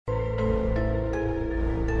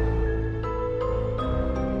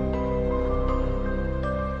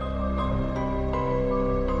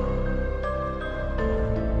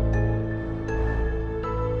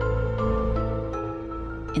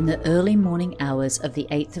In the early morning hours of the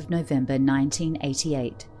 8th of November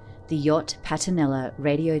 1988, the yacht Patinella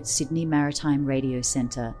radioed Sydney Maritime Radio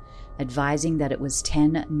Centre, advising that it was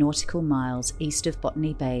 10 nautical miles east of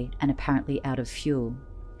Botany Bay and apparently out of fuel,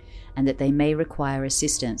 and that they may require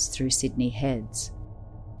assistance through Sydney Heads.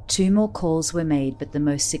 2 more calls were made, but the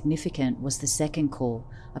most significant was the second call,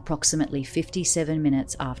 approximately 57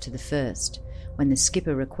 minutes after the first, when the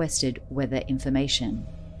skipper requested weather information.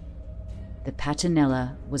 The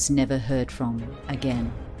Patinella was never heard from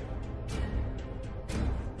again.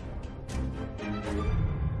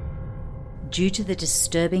 Due to the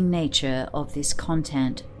disturbing nature of this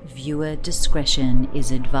content, viewer discretion is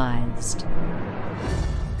advised.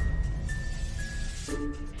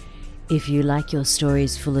 If you like your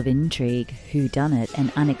stories full of intrigue, whodunit,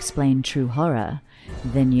 and unexplained true horror,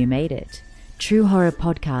 then you made it. True Horror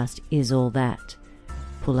Podcast is all that.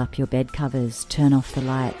 Pull up your bed covers, turn off the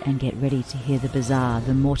light, and get ready to hear the bizarre,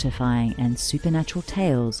 the mortifying, and supernatural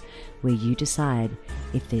tales where you decide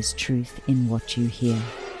if there's truth in what you hear.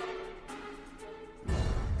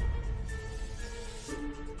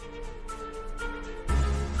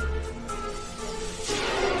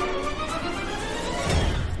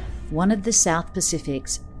 One of the South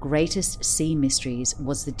Pacific's greatest sea mysteries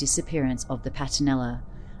was the disappearance of the Patinella,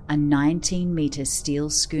 a 19-metre steel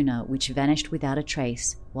schooner which vanished without a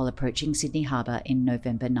trace while approaching Sydney Harbour in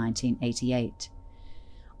November 1988.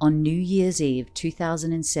 On New Year's Eve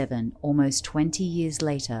 2007, almost 20 years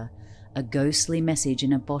later, a ghostly message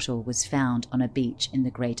in a bottle was found on a beach in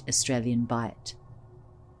the Great Australian Bight.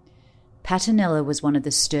 Patinella was one of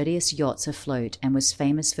the sturdiest yachts afloat and was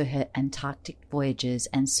famous for her Antarctic voyages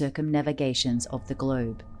and circumnavigations of the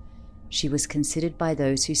globe. She was considered by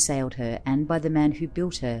those who sailed her and by the man who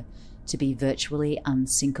built her to be virtually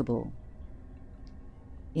unsinkable.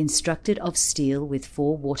 Instructed of steel with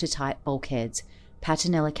 4 watertight bulkheads,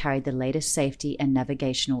 Patinella carried the latest safety and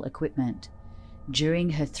navigational equipment. During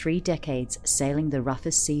her 3 decades sailing the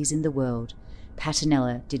roughest seas in the world,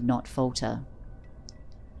 Patinella did not falter.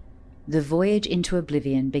 The voyage into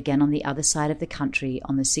oblivion began on the other side of the country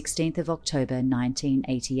on the 16th of October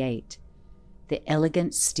 1988. The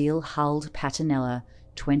elegant steel-hulled Patinella,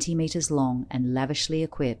 20 metres long and lavishly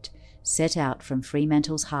equipped, set out from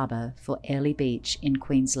Fremantle's Harbour for Airlie Beach in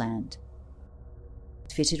Queensland.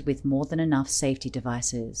 Fitted with more than enough safety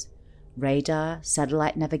devices: radar,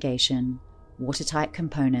 satellite navigation, watertight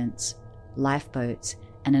components, lifeboats,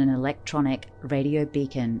 and an electronic radio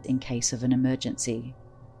beacon in case of an emergency.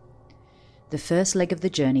 The first leg of the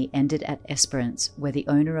journey ended at Esperance, where the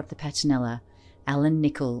owner of the Patinella, Alan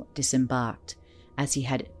Nicol, disembarked, as he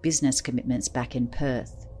had business commitments back in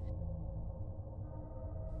Perth.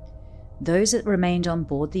 Those that remained on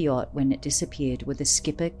board the yacht when it disappeared were the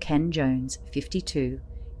skipper Ken Jones, 52,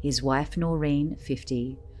 his wife Noreen,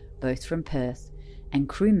 50, both from Perth, and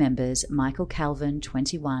crew members Michael Calvin,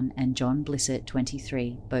 21, and John Blissett,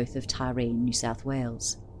 23, both of Taree, New South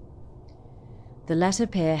Wales. The latter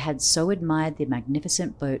pair had so admired the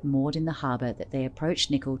magnificent boat moored in the harbour that they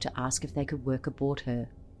approached Nicol to ask if they could work aboard her.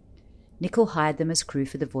 Nicol hired them as crew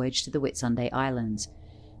for the voyage to the Whitsunday Islands.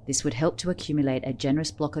 This would help to accumulate a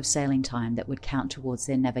generous block of sailing time that would count towards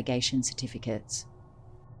their navigation certificates.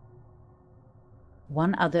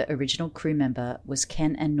 One other original crew member was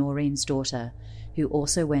Ken and Noreen's daughter, who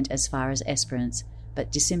also went as far as Esperance,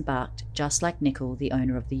 but disembarked just like Nicol, the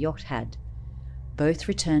owner of the yacht, had. Both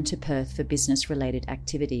returned to Perth for business-related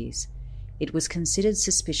activities. It was considered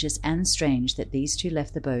suspicious and strange that these two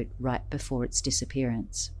left the boat right before its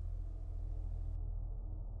disappearance.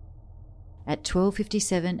 At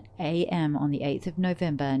 12:57 a.m. on the 8th of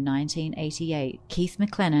November 1988, Keith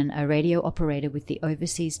McLennan, a radio operator with the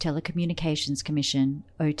Overseas Telecommunications Commission,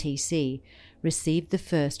 OTC, received the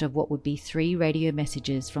first of what would be 3 radio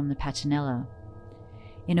messages from the Patinella.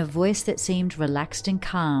 In a voice that seemed relaxed and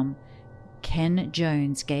calm, Ken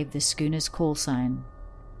Jones gave the schooner's call sign.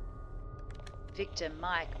 Victor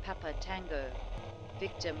Mike Papa Tango,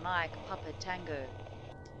 Victor Mike Papa Tango,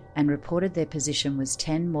 and reported their position was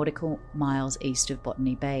 10 nautical miles east of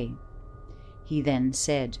Botany Bay. He then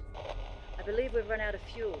said, "I believe we've run out of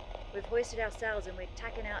fuel. We've hoisted our sails and we're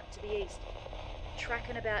tacking out to the east.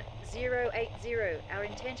 Tracking about 080. Our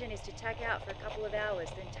intention is to tack out for a couple of hours,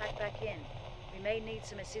 then tack back in. We may need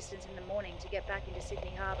some assistance in the morning to get back into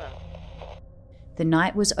Sydney Harbour." The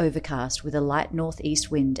night was overcast with a light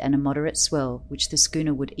northeast wind and a moderate swell, which the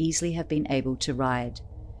schooner would easily have been able to ride.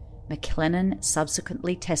 McLennan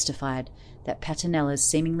subsequently testified that Patinella's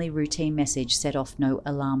seemingly routine message set off no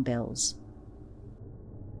alarm bells.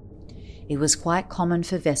 It was quite common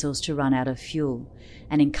for vessels to run out of fuel,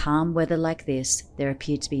 and in calm weather like this, there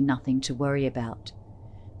appeared to be nothing to worry about.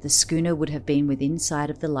 the schooner would have been within sight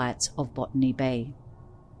of the lights of Botany Bay.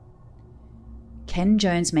 Ken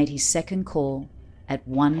Jones made his second call at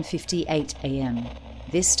 1:58 a.m.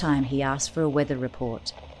 This time he asked for a weather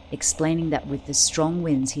report, explaining that with the strong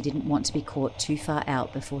winds he didn't want to be caught too far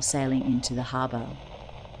out before sailing into the harbour.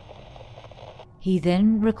 He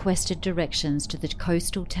then requested directions to the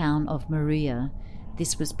coastal town of Maruia.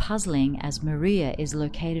 This was puzzling as Maruia is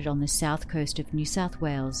located on the south coast of New South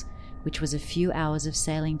Wales, which was a few hours of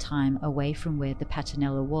sailing time away from where the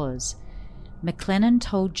Patinella was. McLennan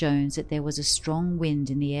told Jones that there was a strong wind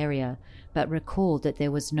in the area, but recalled that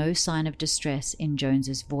there was no sign of distress in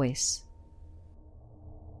Jones's voice.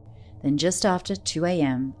 Then just after 2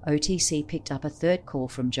 a.m, OTC picked up a third call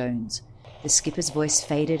from Jones. The skipper's voice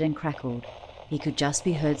faded and crackled. He could just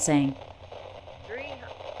be heard saying, 300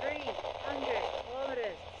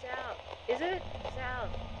 kilometers south. Is it? South.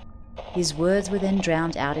 His words were then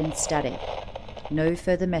drowned out in static. No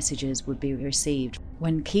further messages would be received.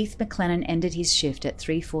 When Keith McLennan ended his shift at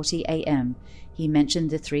 3:40 a.m, he mentioned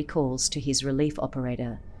the 3 calls to his relief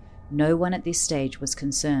operator. No one at this stage was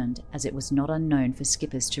concerned, as it was not unknown for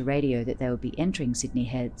skippers to radio that they would be entering Sydney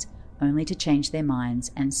Heads, only to change their minds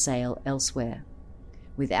and sail elsewhere,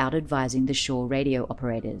 without advising the shore radio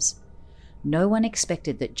operators. No one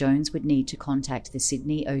expected that Jones would need to contact the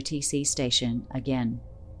Sydney OTC station again.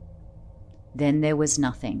 Then there was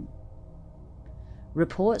nothing.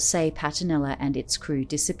 Reports say Patinella and its crew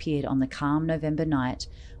disappeared on the calm November night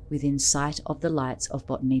within sight of the lights of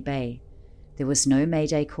Botany Bay. There was no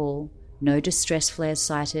mayday call, no distress flares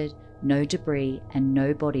sighted, no debris, and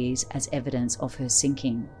no bodies as evidence of her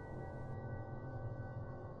sinking.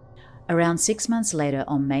 Around 6 months later,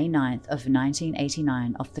 on May 9th of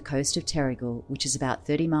 1989, off the coast of Terrigal, which is about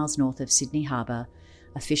 30 miles north of Sydney Harbour,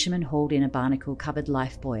 a fisherman hauled in a barnacle-covered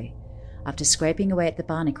lifebuoy. After scraping away at the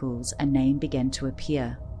barnacles, a name began to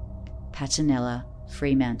appear: Patinella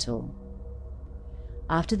Fremantle.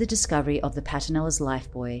 After the discovery of the Patinella's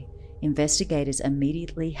lifebuoy, investigators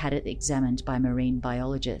immediately had it examined by marine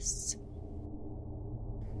biologists.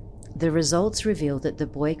 The results revealed that the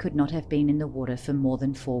buoy could not have been in the water for more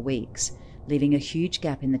than 4 weeks, leaving a huge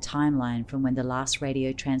gap in the timeline from when the last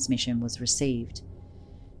radio transmission was received.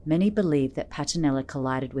 Many believe that Patinella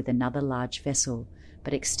collided with another large vessel,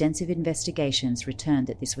 but extensive investigations returned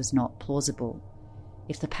that this was not plausible.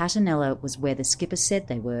 If the Patinella was where the skipper said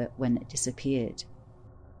they were when it disappeared.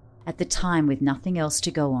 At the time, with nothing else to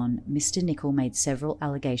go on, Mr. Nicol made several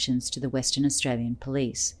allegations to the Western Australian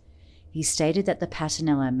Police. He stated that the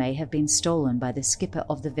Patinella may have been stolen by the skipper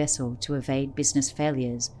of the vessel to evade business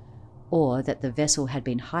failures, or that the vessel had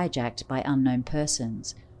been hijacked by unknown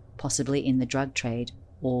persons, possibly in the drug trade,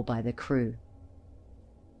 or by the crew.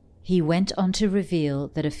 He went on to reveal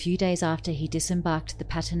that a few days after he disembarked the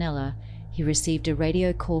Patinella, he received a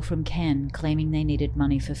radio call from Ken claiming they needed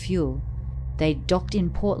money for fuel. They docked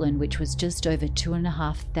in Portland, which was just over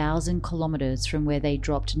 2,500 kilometres from where they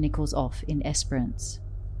dropped Nichols off in Esperance.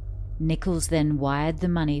 Nichols then wired the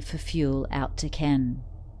money for fuel out to Ken.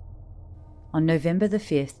 On November the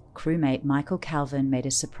 5th, crewmate Michael Calvin made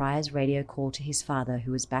a surprise radio call to his father,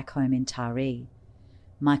 who was back home in Taree.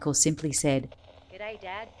 Michael simply said, "G'day,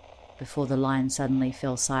 Dad," before the line suddenly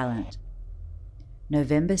fell silent.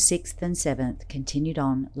 November 6th and 7th continued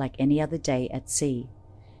on like any other day at sea.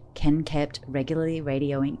 Ken kept regularly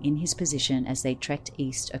radioing in his position as they trekked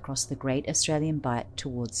east across the Great Australian Bight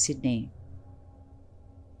towards Sydney.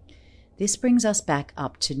 This brings us back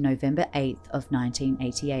up to November 8th of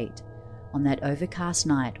 1988, on that overcast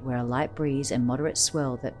night where a light breeze and moderate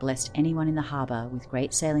swell that blessed anyone in the harbour with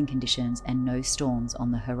great sailing conditions and no storms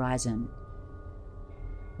on the horizon.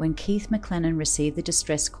 When Keith McLennan received the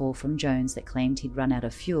distress call from Jones that claimed he'd run out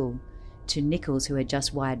of fuel, to Nichols, who had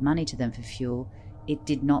just wired money to them for fuel, it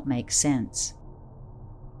did not make sense.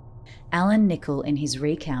 Alan Nicol, in his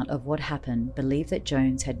recount of what happened, believed that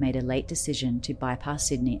Jones had made a late decision to bypass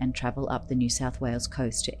Sydney and travel up the New South Wales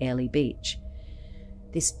coast to Airlie Beach.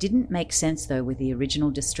 This didn't make sense though with the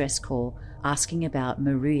original distress call asking about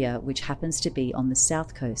Maruia, which happens to be on the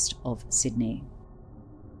south coast of Sydney.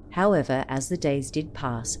 However, as the days did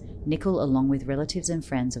pass, Nicol, along with relatives and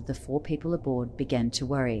friends of the 4 people aboard, began to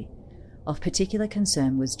worry. Of particular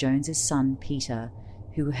concern was Jones's son, Peter,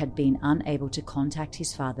 who had been unable to contact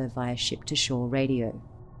his father via ship-to-shore radio.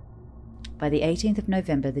 By the 18th of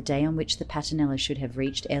November, the day on which the Patinella should have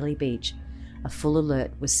reached Airlie Beach, a full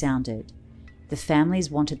alert was sounded. The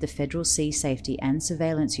families wanted the Federal Sea Safety and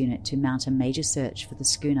Surveillance Unit to mount a major search for the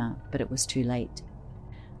schooner, but it was too late.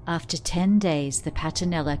 After 10 days, the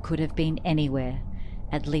Patinella could have been anywhere,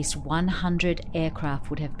 At least 100 aircraft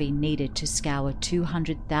would have been needed to scour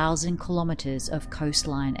 200,000 kilometers of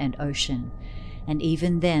coastline and ocean, and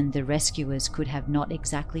even then the rescuers could have not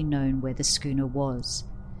exactly known where the schooner was.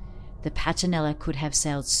 The Patinella could have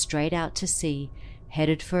sailed straight out to sea,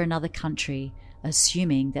 headed for another country,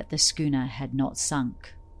 assuming that the schooner had not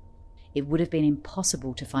sunk. It would have been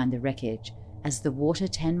impossible to find the wreckage, as the water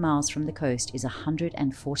 10 miles from the coast is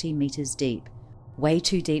 140 meters deep, way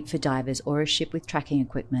too deep for divers or a ship with tracking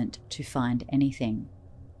equipment to find anything.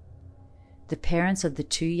 The parents of the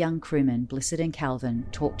two young crewmen, Blissett and Calvin,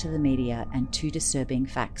 talked to the media, and two disturbing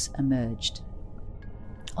facts emerged.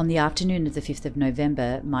 On the afternoon of the 5th of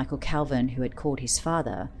November, Michael Calvin, who had called his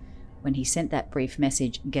father, when he sent that brief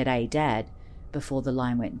message, "G'day, Dad," before the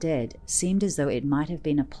line went dead, seemed as though it might have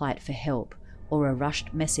been a plight for help, or a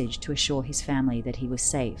rushed message to assure his family that he was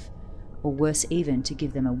safe, or worse even, to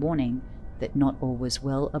give them a warning that not all was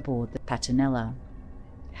well aboard the Patinella.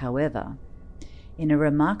 However, in a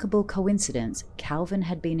remarkable coincidence, Calvin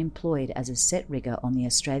had been employed as a set rigger on the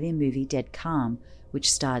Australian movie Dead Calm, which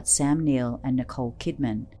starred Sam Neill and Nicole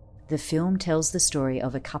Kidman. The film tells the story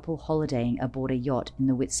of a couple holidaying aboard a yacht in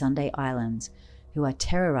the Whitsunday Islands who are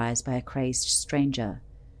terrorized by a crazed stranger.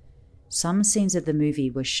 Some scenes of the movie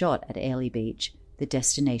were shot at Airlie Beach, the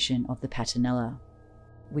destination of the Patinella,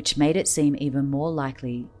 which made it seem even more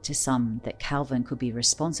likely to some that Calvin could be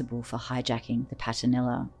responsible for hijacking the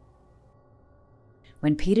Patinella.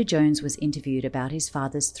 When Peter Jones was interviewed about his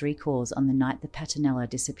father's 3 calls on the night the Patinella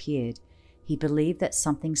disappeared, he believed that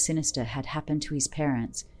something sinister had happened to his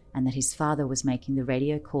parents and that his father was making the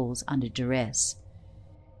radio calls under duress.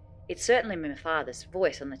 It's certainly my father's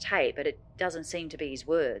voice on the tape, but it doesn't seem to be his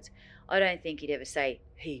words. I don't think he'd ever say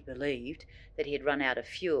he believed that he had run out of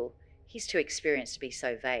fuel. He's too experienced to be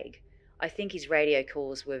so vague. I think his radio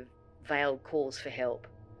calls were veiled calls for help.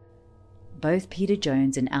 Both Peter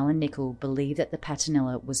Jones and Alan Nicol believe that the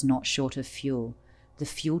Patinella was not short of fuel. The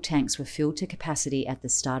fuel tanks were filled to capacity at the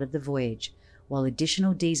start of the voyage, while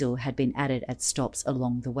additional diesel had been added at stops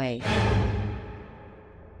along the way.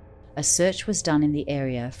 A search was done in the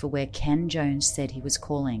area for where Ken Jones said he was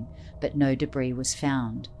calling, but no debris was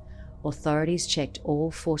found. Authorities checked all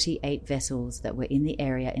 48 vessels that were in the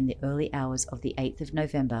area in the early hours of the 8th of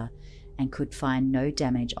November and could find no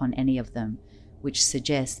damage on any of them, which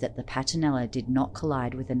suggests that the Patinella did not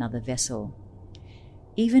collide with another vessel.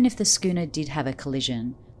 Even if the schooner did have a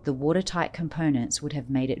collision, the watertight components would have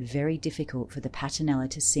made it very difficult for the Patinella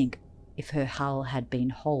to sink if her hull had been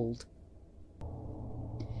holed.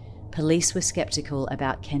 Police were skeptical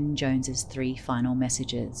about Ken Jones's 3 final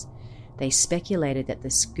messages. They speculated that the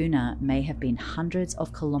schooner may have been hundreds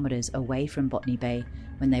of kilometers away from Botany Bay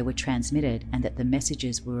when they were transmitted, and that the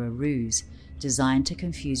messages were a ruse designed to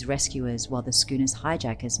confuse rescuers while the schooner's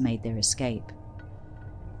hijackers made their escape.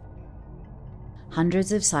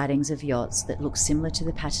 Hundreds of sightings of yachts that looked similar to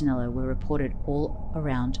the Patinella were reported all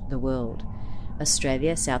around the world.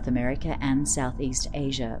 Australia, South America, and Southeast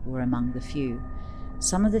Asia were among the few.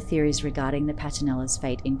 Some of the theories regarding the Patinella's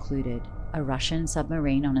fate included a Russian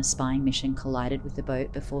submarine on a spying mission collided with the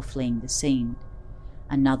boat before fleeing the scene.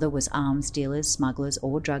 Another was arms dealers, smugglers,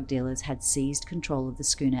 or drug dealers had seized control of the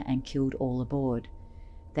schooner and killed all aboard.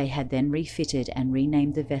 They had then refitted and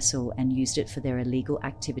renamed the vessel and used it for their illegal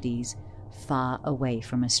activities far away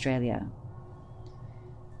from Australia.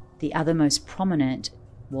 The other most prominent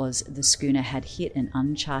was the schooner had hit an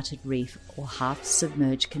uncharted reef or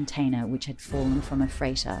half-submerged container which had fallen from a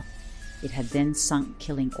freighter. It had then sunk,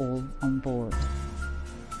 killing all on board.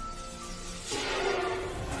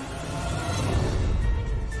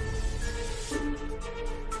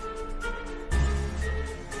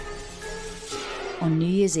 On New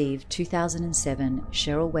Year's Eve 2007,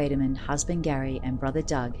 Cheryl Wademan, husband Gary and brother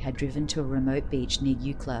Doug had driven to a remote beach near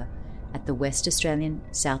Eucla at the West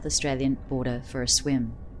Australian-South Australian border for a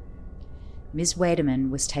swim. Ms. Wademan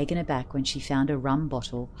was taken aback when she found a rum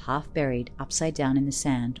bottle half buried upside down in the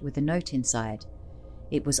sand with a note inside.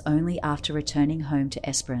 It was only after returning home to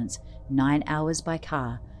Esperance, 9 hours by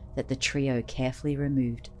car, that the trio carefully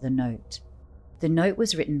removed the note. The note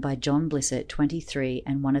was written by John Blissett, 23,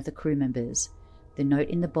 and one of the crew members. The note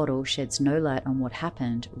in the bottle sheds no light on what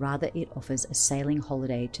happened, rather it offers a sailing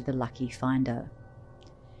holiday to the lucky finder.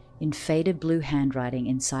 In faded blue handwriting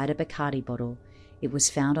inside a Bacardi bottle, it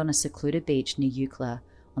was found on a secluded beach near Eucla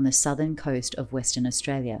on the southern coast of Western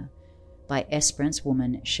Australia by Esperance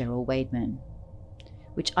woman Cheryl Wademan,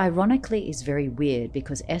 which ironically is very weird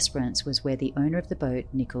because Esperance was where the owner of the boat,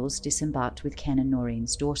 Nichols, disembarked with Ken and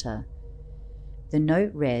Noreen's daughter. The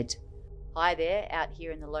note read, Hi there, out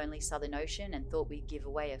here in the lonely Southern Ocean, and thought we'd give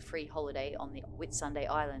away a free holiday on the Whitsunday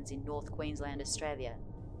Islands in North Queensland, Australia,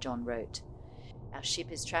 John wrote. Our ship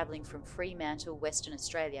is travelling from Fremantle, Western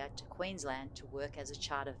Australia to Queensland to work as a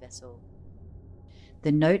charter vessel.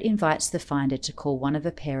 The note invites the finder to call one of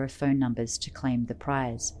a pair of phone numbers to claim the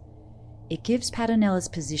prize. It gives Patanella's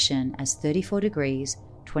position as 34 degrees,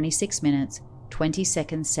 26 minutes, 20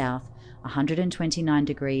 seconds south, 129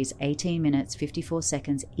 degrees, 18 minutes, 54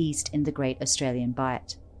 seconds east in the Great Australian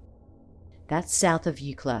Bight. That's south of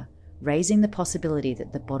Eucla, raising the possibility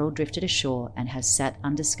that the bottle drifted ashore and has sat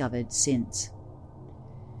undiscovered since.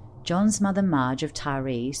 John's mother Marge of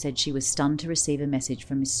Taree said she was stunned to receive a message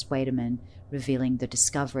from Miss Waderman revealing the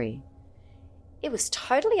discovery. It was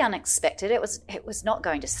totally unexpected. It was not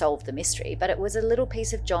going to solve the mystery, but it was a little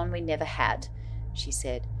piece of John we never had, she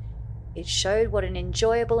said. It showed what an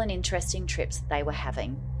enjoyable and interesting trips they were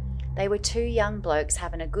having. They were two young blokes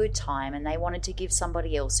having a good time, and they wanted to give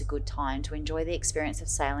somebody else a good time to enjoy the experience of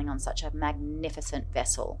sailing on such a magnificent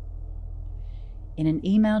vessel. In an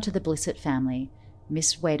email to the Blissett family,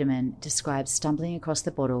 Miss Waderman describes stumbling across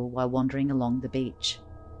the bottle while wandering along the beach.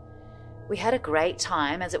 We had a great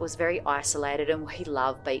time as it was very isolated and we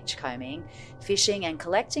loved beachcombing, fishing and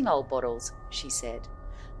collecting old bottles, she said.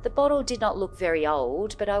 The bottle did not look very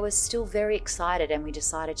old, but I was still very excited and we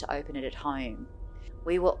decided to open it at home.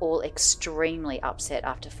 We were all extremely upset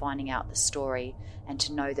after finding out the story and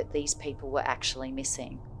to know that these people were actually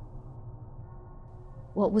missing.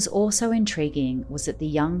 What was also intriguing was that the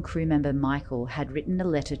young crew member Michael had written a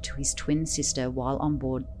letter to his twin sister while on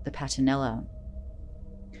board the Patanella.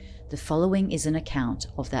 The following is an account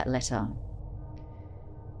of that letter.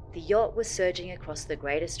 The yacht was surging across the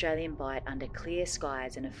Great Australian Bight under clear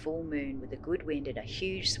skies and a full moon with a good wind and a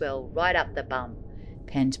huge swell right up the bum,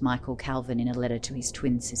 penned Michael Calvin in a letter to his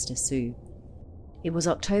twin sister Sue. It was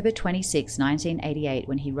October 26, 1988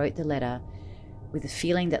 when he wrote the letter, with a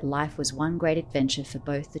feeling that life was one great adventure for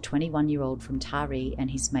both the 21-year-old from Taree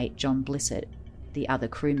and his mate John Blissett, the other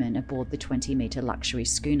crewman aboard the 20-metre luxury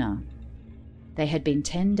schooner. They had been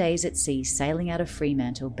 10 days at sea sailing out of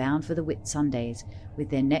Fremantle bound for the Whitsundays, with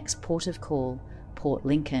their next port of call, Port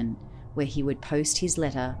Lincoln, where he would post his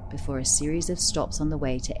letter before a series of stops on the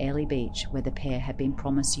way to Airlie Beach, where the pair had been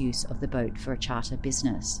promised use of the boat for a charter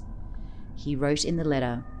business. He wrote in the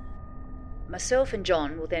letter, Myself and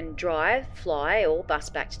John will then drive, fly or bus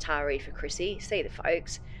back to Taree for Chrissy, see the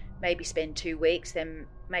folks, maybe spend 2 weeks, then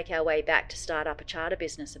make our way back to start up a charter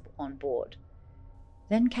business on board.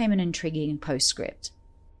 Then came an intriguing postscript.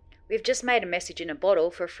 We've just made a message in a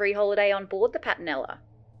bottle for a free holiday on board the Patanella.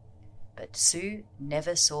 But Sue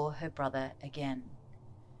never saw her brother again.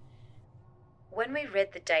 When we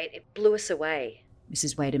read the date, it blew us away,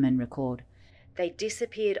 Mrs. Waderman recalled. They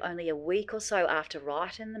disappeared only a week or so after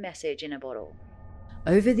writing the message in a bottle.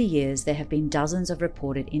 Over the years, there have been dozens of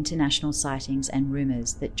reported international sightings and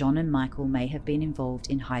rumours that John and Michael may have been involved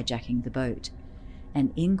in hijacking the boat.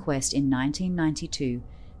 An inquest in 1992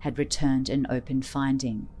 had returned an open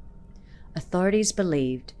finding. Authorities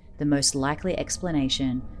believed the most likely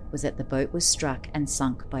explanation was that the boat was struck and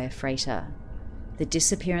sunk by a freighter. The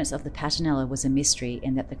disappearance of the Patanella was a mystery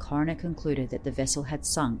in that the coroner concluded that the vessel had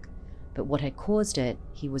sunk, but what had caused it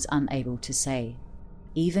he was unable to say.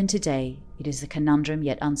 Even today, it is a conundrum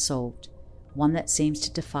yet unsolved, one that seems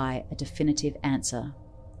to defy a definitive answer.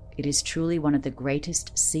 It is truly one of the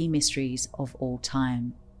greatest sea mysteries of all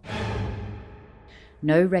time.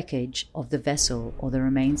 No wreckage of the vessel or the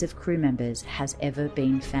remains of crew members has ever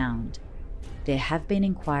been found. There have been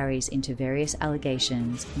inquiries into various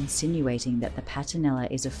allegations insinuating that the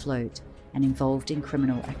Patanella is afloat and involved in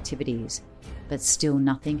criminal activities, but still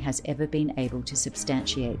nothing has ever been able to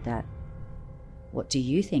substantiate that. What do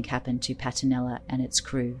you think happened to Patanella and its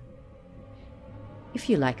crew? If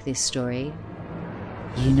you like this story,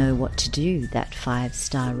 you know what to do, that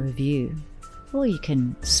 5-star review. Or you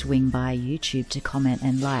can swing by YouTube to comment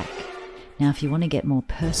and like. Now, if you want to get more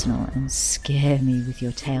personal and scare me with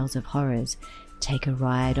your tales of horrors, take a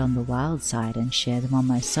ride on the wild side and share them on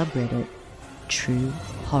my subreddit, True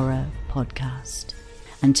Horror Podcast.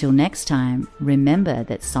 Until next time, remember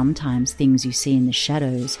that sometimes things you see in the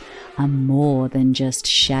shadows are more than just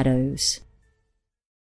shadows.